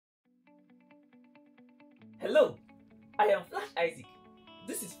Hello, I am Flash Isaac.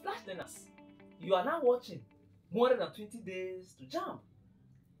 This is Flashlearners. You are now watching 120 Days to Jamb,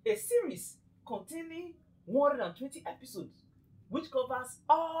 a series containing 120 episodes which covers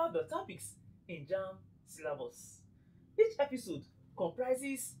all the topics in Jamb syllabus. Each episode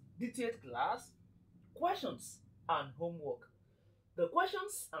comprises detailed class, questions, and homework. The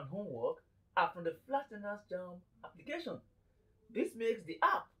questions and homework are from the Flashlearners Jamb application. This makes the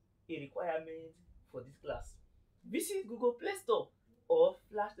app a requirement for this class. Visit Google Play Store or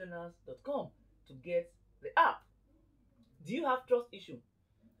flashlearners.com to get the app. Do you have trust issue?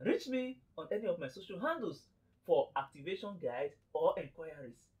 Reach me on any of my social handles for activation guide or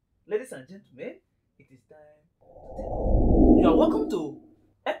inquiries. Ladies and gentlemen, it is time to take off. You are welcome to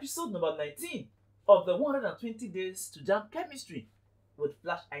episode number 19 of the 120 Days to Jamb Chemistry with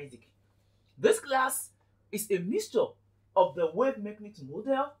Flash Isaac. This class is a mixture of the wave mechanics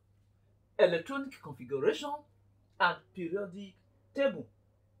model, electronic configuration, and periodic table.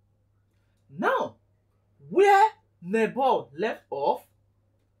 Now, where Nebel left off,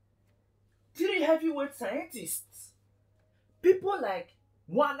 three heavyweight scientists, people like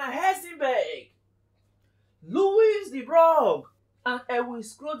Werner Heisenberg, Louis de Broglie, and Erwin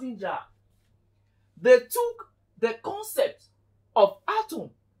Schrödinger, they took the concept of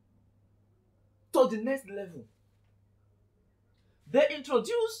atom to the next level. They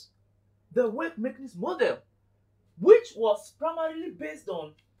introduced the wave mechanics model, which was primarily based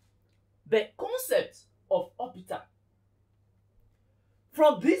on the concept of orbital.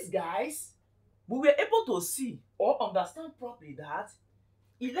 From these guys, we were able to see or understand properly that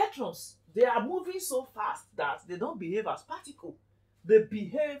electrons, they are moving so fast that they don't behave as particles, they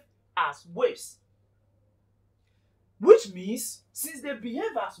behave as waves. Which means, since they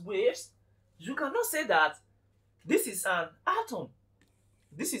behave as waves, you cannot say that this is an atom,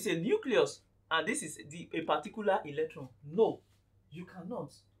 this is a nucleus, and this is a particular electron. No, you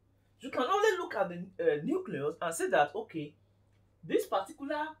cannot. You can only look at the nucleus and say that, okay, this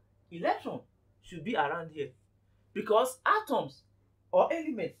particular electron should be around here. Because atoms or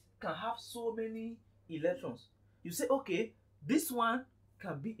elements can have so many electrons. You say, okay, this one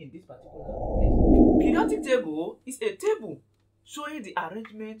can be in this particular place. Periodic table is a table showing the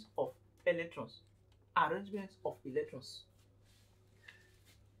arrangement of electrons. Arrangement of electrons.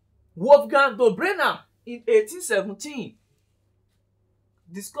 Wolfgang Brenner in 1817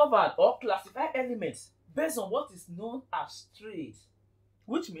 discovered or classified elements based on what is known as traits,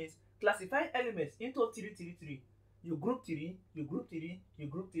 which means classifying elements into 3. You group 3, you group 3, you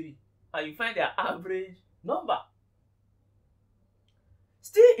group 3, and you find their average number.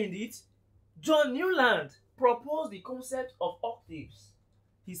 Still in it, John Newland proposed the concept of octaves.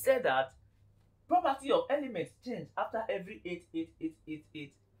 He said that property of elements change after every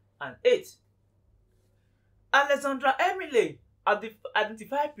 8, and 8. Alexander Emile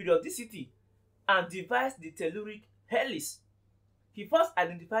identified periodicity and devised the telluric helix. He first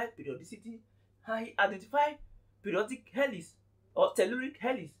identified periodicity and he identified periodic helix or telluric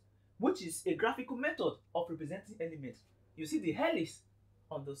helix, which is a graphical method of representing elements. You see the helix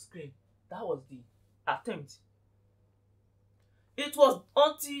on the screen. That was the attempt. It was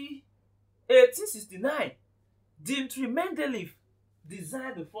until 1869 Dmitri Mendeleev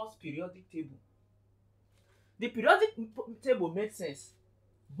designed the first periodic table. The periodic table made sense,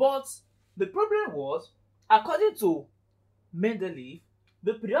 but the problem was, according to Mendeleev,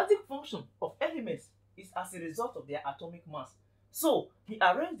 the periodic function of elements is as a result of their atomic mass. So he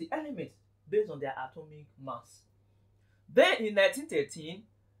arranged the elements based on their atomic mass. Then in 1913,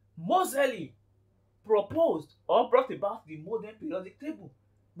 Moseley proposed or brought about the modern periodic table,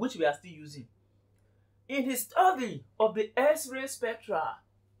 which we are still using. In his study of the X-ray spectra,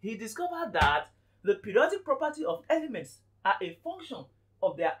 he discovered that the periodic property of elements are a function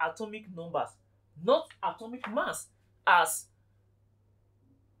of their atomic numbers, not atomic mass, as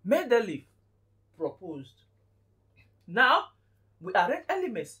Mendeleev proposed. Now, we arrange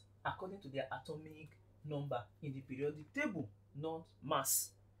elements according to their atomic number in the periodic table, not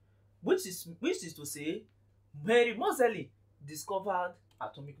mass. Which is to say, Henry Moseley discovered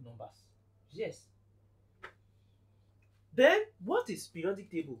atomic numbers. Yes. Then, what is periodic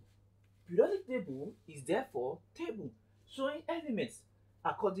table? Periodic table is therefore table showing elements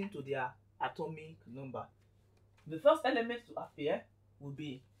according to their atomic number. The first element to appear will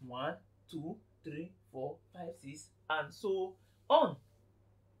be 1, 2, 3, 4, 5, 6, and so on.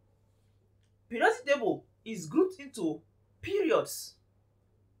 Periodic table is grouped into periods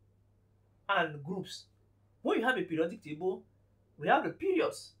and groups. When you have a periodic table, we have the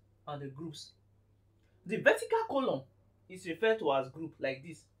periods and the groups. The vertical column is referred to as group, like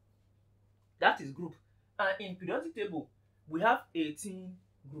this. That is group. And in periodic table, we have 18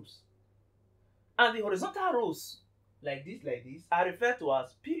 groups. And the horizontal rows, like this, are referred to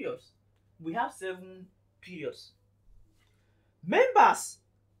as periods. We have 7 periods. Members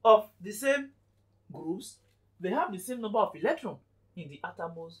of the same groups, they have the same number of electrons in the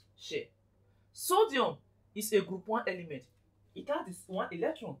outermost shell. Sodium is a group 1 element. It has this 1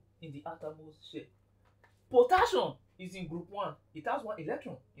 electron in the outermost shell. Potassium is in group 1. It has 1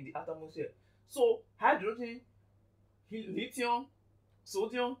 electron in the outermost shell. So hydrogen, lithium,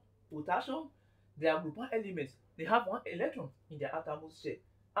 sodium, potassium, they are group 1 elements. They have 1 electron in their outermost shell.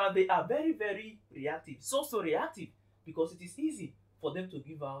 And they are very, very reactive. So reactive because it is easy for them to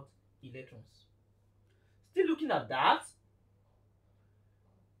give out electrons. Still looking at that,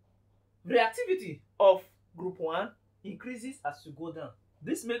 reactivity of group 1 increases as you go down.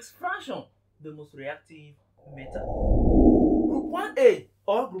 This makes francium the most reactive metal. Group 1A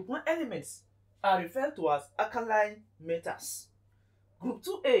or group 1 elements are referred to as alkaline metals. Group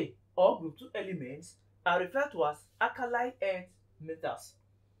 2A or group 2 elements are referred to as alkali earth metals.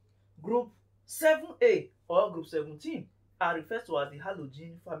 Group 7A or group 17 are referred to as the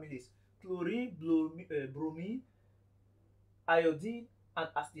halogen families: chlorine, bromine, iodine, and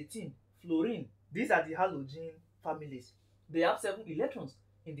astatine, fluorine. These are the halogen families. They have 7 electrons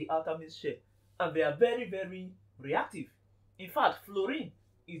in the outermost shell, and they are very, very reactive. In fact, fluorine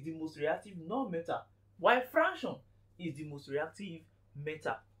is the most reactive non-metal, while francium is the most reactive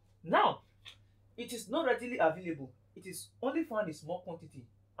metal. Now, it is not readily available. It is only found in small quantity,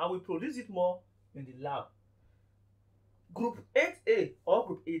 and we produce it more in the lab. Group 8A or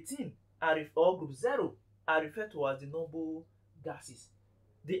group 18 or group 0 are referred to as the noble gases.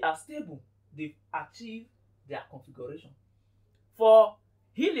 They are stable. They achieve their configuration. For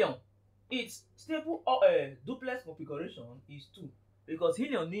helium, its stable duplex configuration is 2, because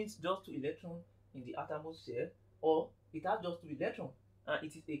helium needs just 2 electrons in the outermost shell, or it has just 2 electrons, and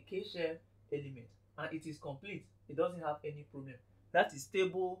it is a K-shell element, and it is complete. It doesn't have any problem. That is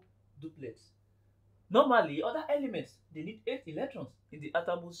stable duplex. Normally, other elements, they need 8 electrons in the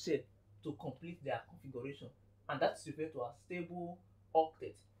outermost shell to complete their configuration, and that is referred to as stable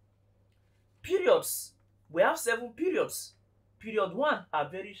octet. Periods, we have 7 periods. Period 1 are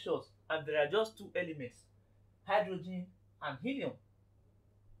very short, and there are just 2 elements, hydrogen and helium.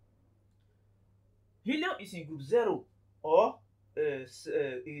 Helium is in group 0 or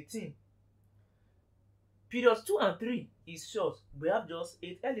 18. Periods 2 and 3 is short. We have just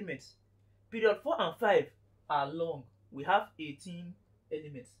 8 elements. Period 4 and 5 are long. We have 18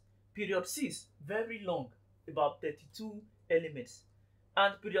 elements. Period 6, very long, about 32 elements.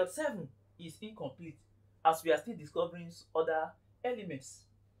 And period 7 is incomplete, as we are still discovering other elements.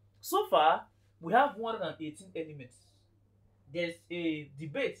 So far, we have 118 elements. There's a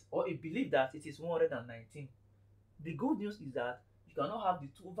debate or a belief that it is 119. The good news is that you cannot have the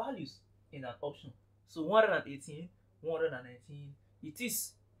 2 values in an option. So 118, 119, it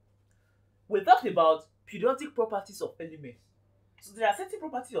is. We talked about periodic properties of elements. So there are certain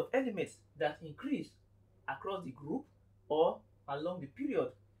properties of elements that increase across the group or along the period.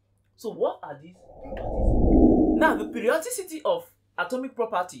 So what are these properties? Now, the periodicity of atomic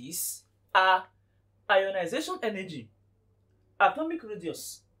properties are ionization energy, atomic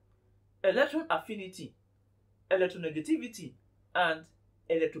radius, electron affinity, electronegativity, and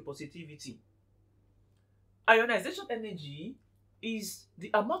electropositivity. Ionization energy is the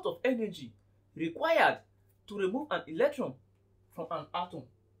amount of energy required to remove an electron from an atom.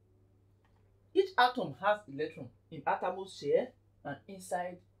 Each atom has electron in outermost shell and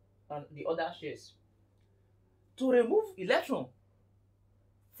inside and the other shells. To remove electron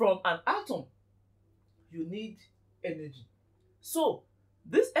from an atom, you need energy. So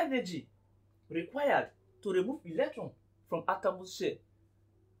this energy required to remove electron from outermost shell,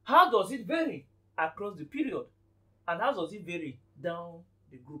 how does it vary across the period, and how does it vary down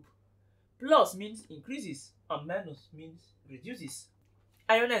the group? Plus means increases and minus means reduces.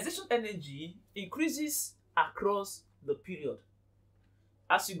 Ionization energy increases across the period.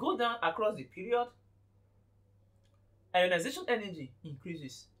 As you go down across the period, ionization energy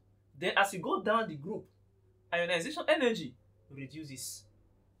increases. Then as you go down the group, ionization energy reduces.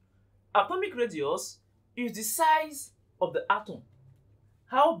 Atomic radius is the size of the atom.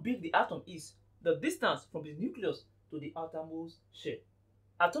 How big the atom is, the distance from the nucleus to the outermost shell.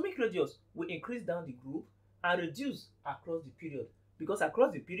 Atomic radius will increase down the group and reduce across the period, because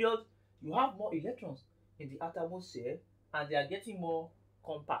across the period you have more electrons in the outermost shell and they are getting more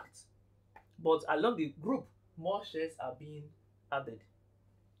compact. But along the group, more shells are being added.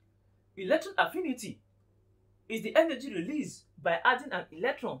 Electron affinity is the energy released by adding an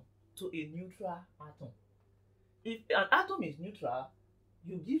electron to a neutral atom. If an atom is neutral,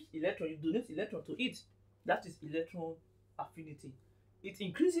 you give electron, you donate electron to it. That is electron affinity. It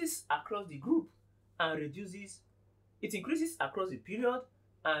increases across the group and reduces, it increases across the period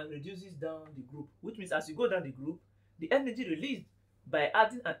and reduces down the group, which means as you go down the group, the energy released by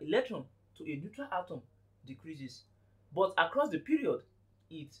adding an electron to a neutral atom decreases, but across the period,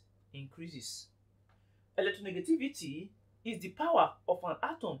 it increases. Electronegativity is the power of an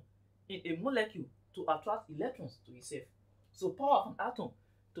atom in a molecule to attract electrons to itself. So power of an atom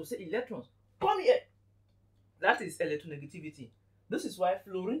to say electrons, come here. That is electronegativity. This is why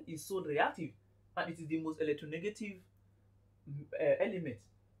fluorine is so reactive and it is the most electronegative element.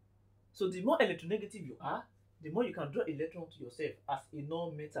 So the more electronegative you are, the more you can draw electron to yourself as a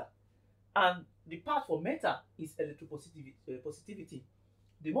non-metal. And the part for metal is electropositivity.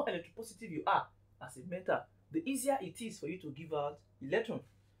 The more electropositive you are as a metal, the easier it is for you to give out electron,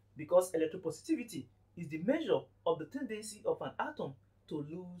 because electropositivity is the measure of the tendency of an atom to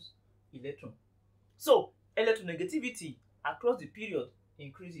lose electron. So electronegativity across the period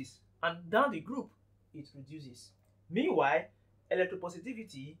increases and down the group it reduces. Meanwhile,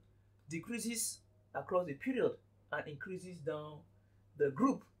 electropositivity decreases across the period and increases down the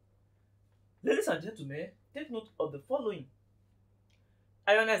group. Ladies and gentlemen, take note of the following.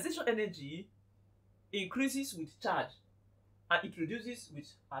 Ionization energy increases with charge and it reduces with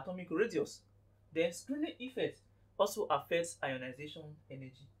atomic radius. Then screening effect also affects ionization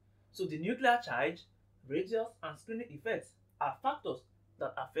energy. So the nuclear charge, radius, and screening effects are factors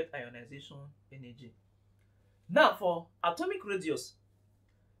that affect ionization energy. Now for atomic radius.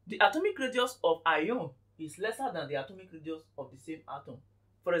 The atomic radius of ion is lesser than the atomic radius of the same atom.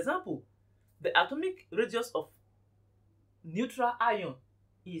 For example, the atomic radius of neutral ion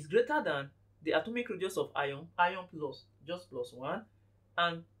is greater than the atomic radius of ion plus, just plus 1,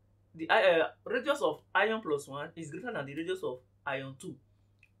 and the radius of ion plus 1 is greater than the radius of ion 2,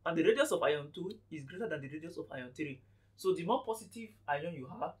 and the radius of ion 2 is greater than the radius of ion 3. So the more positive ion you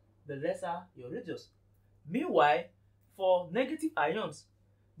have, the lesser your radius. Meanwhile, for negative ions,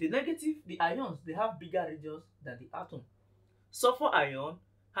 the ions, they have bigger radius than the atom. Sulfur ion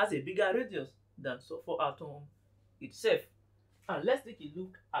has a bigger radius than sulfur atom itself. And let's take a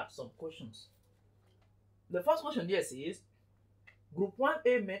look at some questions. The first question here says, group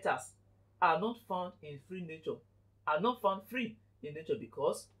 1A metals are not found in free nature, in nature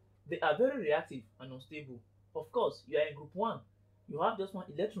because they are very reactive and unstable. Of course, you are in group 1, you have just one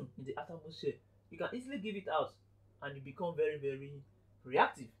electron in the atom's shell. You can easily give it out and you become very, very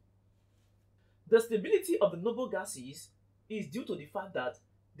reactive. The stability of the noble gases is due to the fact that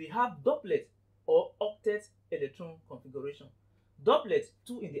they have doublet or octet electron configuration. Doublet,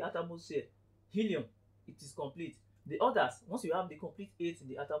 2 in the atom's shell, helium, it is complete. The others, once you have the complete 8 in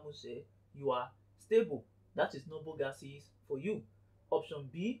the atom's shell, you are stable. That is noble gases for you. Option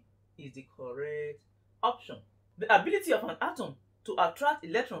B is the correct option. The ability of an atom to attract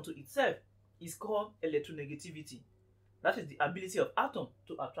electron to itself is called electronegativity. That is the ability of atom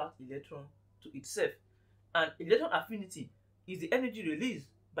to attract electron to itself. And electron affinity is the energy released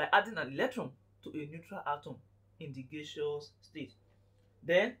by adding an electron to a neutral atom in the gaseous state.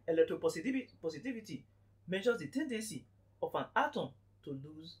 Then electropositivity measures the tendency of an atom to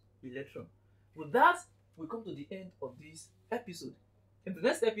lose electron. With that, we come to the end of this episode. In the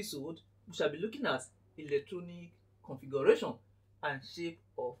next episode, we shall be looking at electronic configuration and shape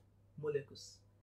of molecules.